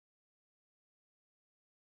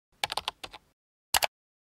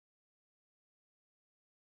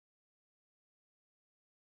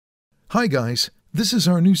Hi guys, this is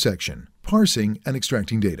our new section, Parsing and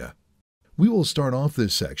Extracting Data. We will start off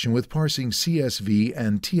this section with parsing CSV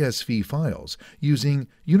and Tsv files using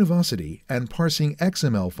Univocity and parsing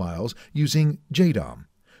XML files using JDOM.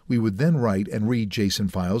 We would then write and read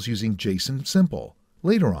JSON files using JSON.Simple.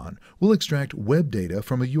 Later on, we'll extract web data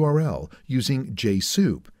from a URL using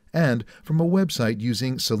Jsoup and from a website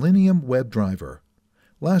using Selenium WebDriver.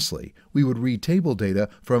 Lastly, we would read table data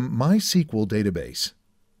from MySQL database.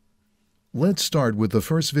 Let's start with the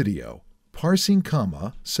first video, parsing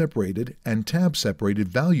comma, separated, and tab separated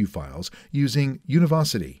value files using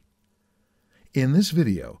Univocity. In this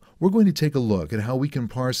video, we're going to take a look at how we can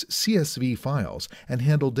parse CSV files and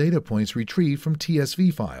handle data points retrieved from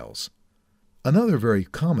Tsv files. Another very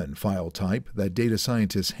common file type that data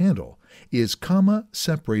scientists handle is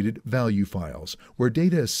comma-separated value files, where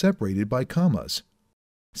data is separated by commas.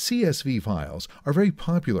 CSV files are very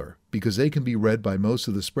popular because they can be read by most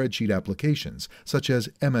of the spreadsheet applications, such as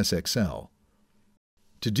MS Excel.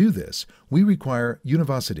 To do this, we require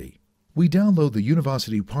Univocity. We download the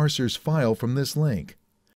Univocity parsers file from this link.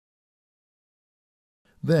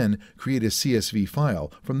 Then create a CSV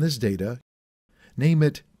file from this data. Name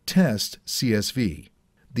it Test CSV.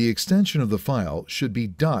 The extension of the file should be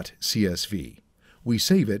 .csv. We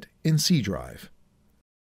save it in C drive.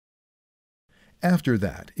 After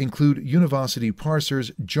that, include Univocity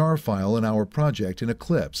Parser's jar file in our project in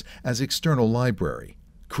Eclipse as external library.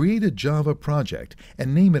 Create a Java project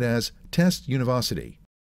and name it as Test Univocity.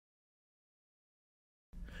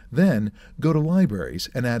 Then, go to Libraries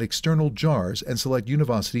and add external jars and select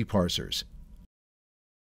Univocity Parsers.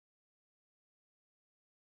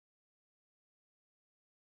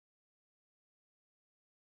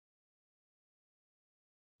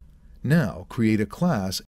 Now, create a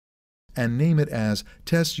class and name it as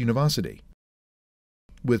Test Univocity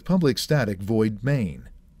with public static void main.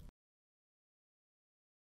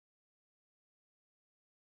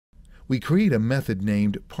 We create a method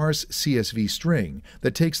named Parse Csv string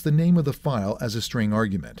that takes the name of the file as a string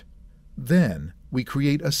argument. Then, we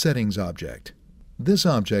create a settings object. This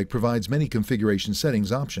object provides many configuration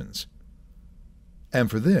settings options.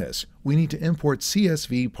 And for this, we need to import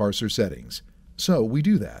Csv Parser settings. So we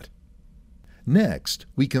do that. Next,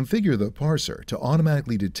 we configure the parser to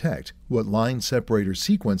automatically detect what line separator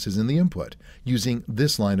sequence is in the input using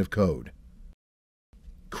this line of code.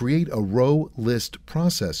 Create a row list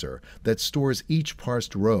processor that stores each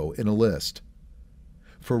parsed row in a list.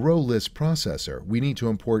 For row list processor, we need to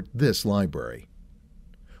import this library.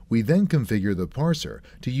 We then configure the parser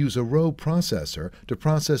to use a row processor to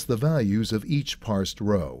process the values of each parsed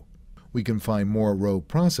row. We can find more row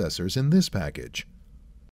processors in this package.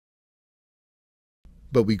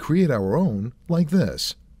 But we create our own like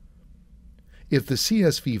this. If the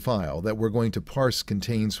CSV file that we're going to parse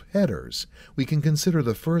contains headers, we can consider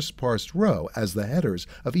the first parsed row as the headers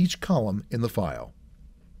of each column in the file.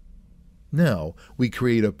 Now, we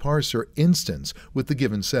create a parser instance with the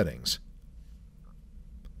given settings.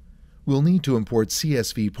 We'll need to import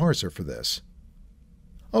Csv Parser for this.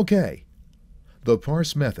 OK. The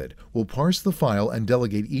parse method will parse the file and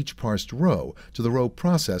delegate each parsed row to the row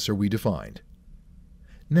processor we defined.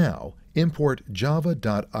 Now, import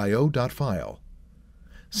java.io.file.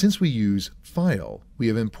 Since we use file, we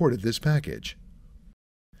have imported this package.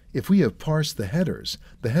 If we have parsed the headers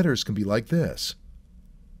can be like this.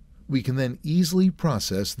 We can then easily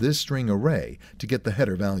process this string array to get the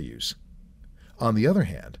header values. On the other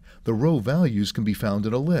hand, the row values can be found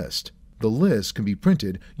in a list. The list can be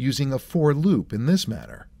printed using a for loop in this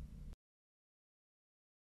manner.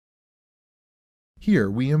 Here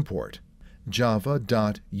we import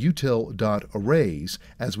java.util.arrays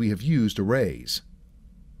as we have used arrays,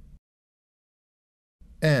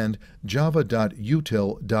 and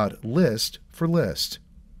java.util.list for list.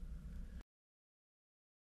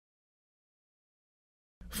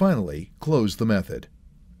 Finally, close the method.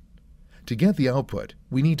 To get the output,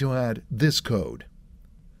 we need to add this code.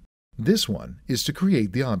 This one is to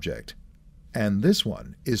create the object, and this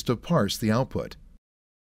one is to parse the output.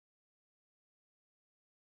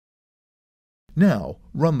 Now,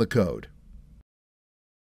 run the code.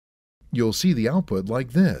 You'll see the output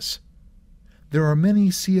like this. There are many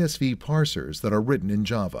CSV parsers that are written in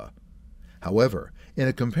Java. However, in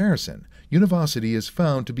a comparison, Univocity is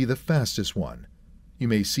found to be the fastest one. You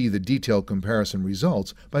may see the detailed comparison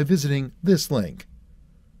results by visiting this link.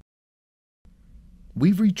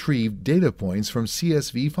 We've retrieved data points from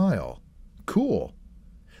CSV file. Cool!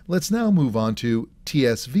 Let's now move on to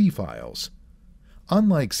Tsv files.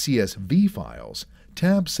 Unlike CSV files,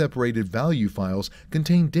 tab-separated value files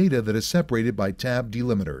contain data that is separated by tab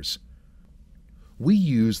delimiters. we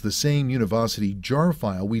use the same Univocity jar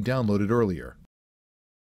file we downloaded earlier.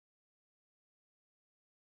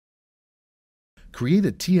 Create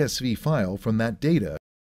a Tsv file from that data.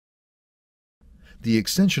 The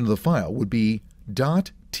extension of the file would be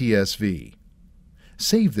 .tsv.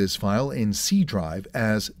 Save this file in C drive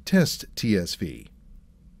as test.tsv.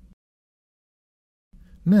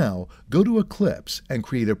 Now, go to Eclipse and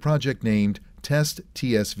create a project named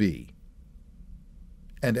test.tsv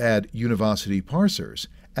and add Univocity parsers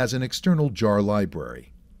as an external jar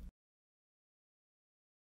library.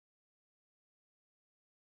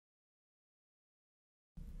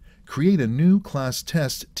 Create a new class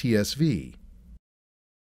test.tsv.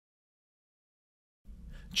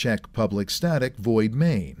 Check public static void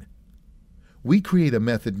main. We create a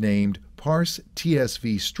method named Parse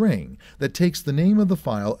Csv string that takes the name of the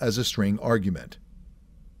file as a string argument.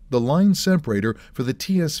 The line separator for the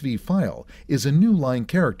Tsv file is a new line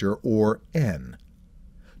character, or n.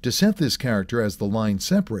 To set this character as the line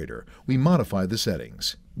separator, we modify the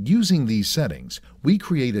settings. Using these settings, we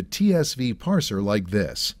create a Tsv parser like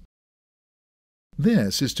this.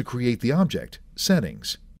 This is to create the object,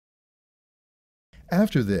 settings.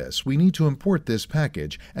 After this, we need to import this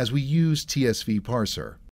package as we use Tsv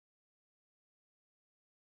Parser.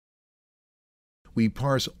 We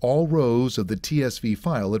parse all rows of the Tsv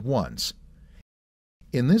file at once.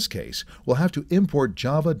 In this case, we'll have to import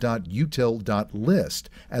java.util.list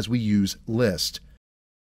as we use list.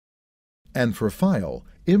 And for file,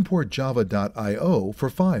 import java.io for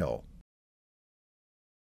file.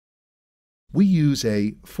 We use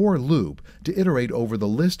a for loop to iterate over the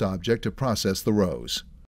list object to process the rows.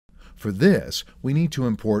 For this, we need to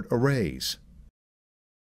import arrays.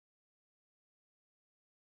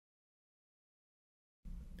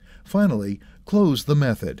 Finally, close the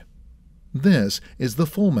method. This is the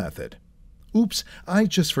full method. Oops, I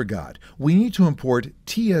just forgot. We need to import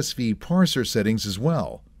Tsv Parser settings as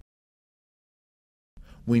well.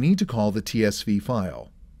 We need to call the Tsv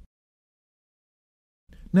file.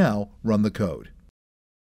 Now, run the code.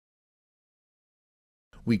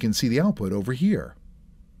 We can see the output over here.